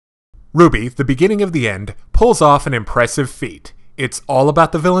Rwby, the beginning of the end, pulls off an impressive feat. It's all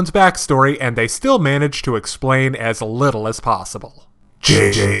about the villain's backstory, and they still manage to explain as little as possible.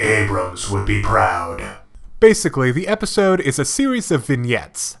 J.J. Abrams would be proud. Basically, the episode is a series of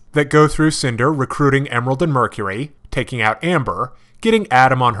vignettes that go through Cinder recruiting Emerald and Mercury, taking out Amber, getting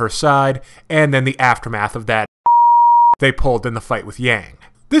Adam on her side, and then the aftermath of that they pulled in the fight with Yang.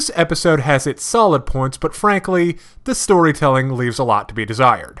 This episode has its solid points, but frankly, the storytelling leaves a lot to be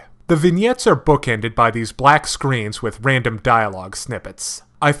desired. The vignettes are bookended by these black screens with random dialogue snippets.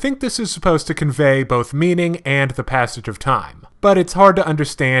 I think this is supposed to convey both meaning and the passage of time, but it's hard to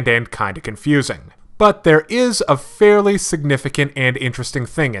understand and kinda confusing. But there is a fairly significant and interesting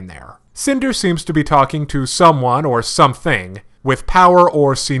thing in there. Cinder seems to be talking to someone or something with power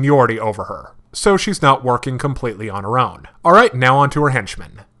or seniority over her, so she's not working completely on her own. Alright, now on to her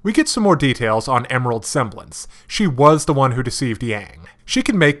henchmen. We get some more details on Emerald's semblance. She was the one who deceived Yang. She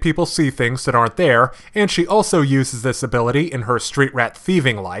can make people see things that aren't there, and she also uses this ability in her street rat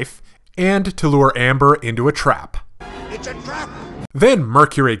thieving life, and to lure Amber into a trap. It's a trap! Then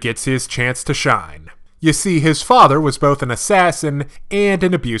Mercury gets his chance to shine. You see, his father was both an assassin and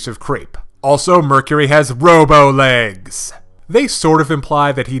an abusive creep. Also, Mercury has robo-legs. They sort of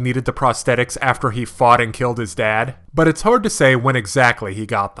imply that he needed the prosthetics after he fought and killed his dad, but it's hard to say when exactly he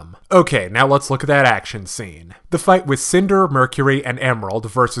got them. Okay, now let's look at that action scene. The fight with Cinder, Mercury, and Emerald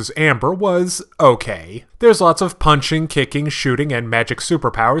versus Amber was okay. There's lots of punching, kicking, shooting, and magic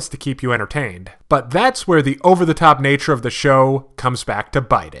superpowers to keep you entertained. But that's where the over-the-top nature of the show comes back to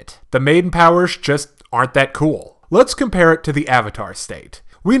bite it. The maiden powers just aren't that cool. Let's compare it to the Avatar state.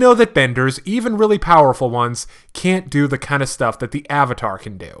 We know that benders, even really powerful ones, can't do the kind of stuff that the Avatar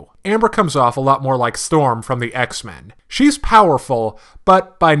can do. Amber comes off a lot more like Storm from the X-Men. She's powerful,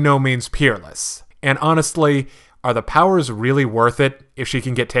 but by no means peerless. And honestly, are the powers really worth it if she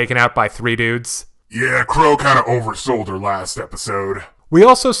can get taken out by 3 dudes? Yeah, Crow kinda oversold her last episode. We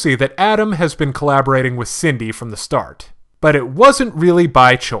also see that Adam has been collaborating with Cindy from the start. But it wasn't really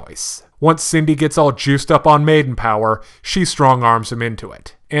by choice. Once Cindy gets all juiced up on maiden power, she strong-arms him into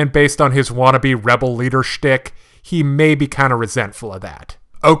it. And based on his wannabe rebel leader shtick, he may be kinda resentful of that.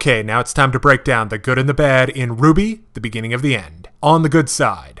 Okay, now it's time to break down the good and the bad in Rwby, the beginning of the end. On the good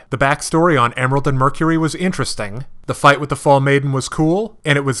side, the backstory on Emerald and Mercury was interesting, the fight with the Fall Maiden was cool,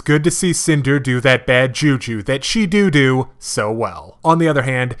 and it was good to see Cinder do that bad juju that she do so well. On the other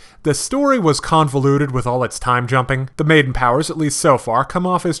hand, the story was convoluted with all its time jumping. The maiden powers, at least so far, come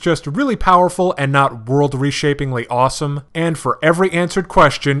off as just really powerful and not world-reshapingly awesome, and for every answered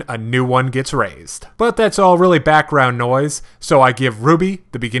question, a new one gets raised. But that's all really background noise, so I give Rwby,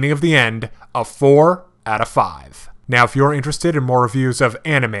 the beginning of the end, a 4 out of 5. Now, if you're interested in more reviews of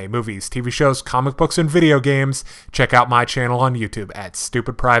anime, movies, TV shows, comic books, and video games, check out my channel on YouTube at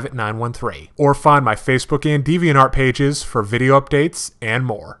StupidPrivate913, or find my Facebook and Deviantart pages for video updates and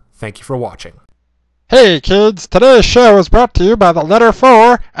more. Thank you for watching. Hey kids, today's show is brought to you by the letter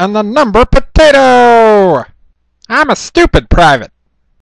 4 and the number potato! I'm a stupid private.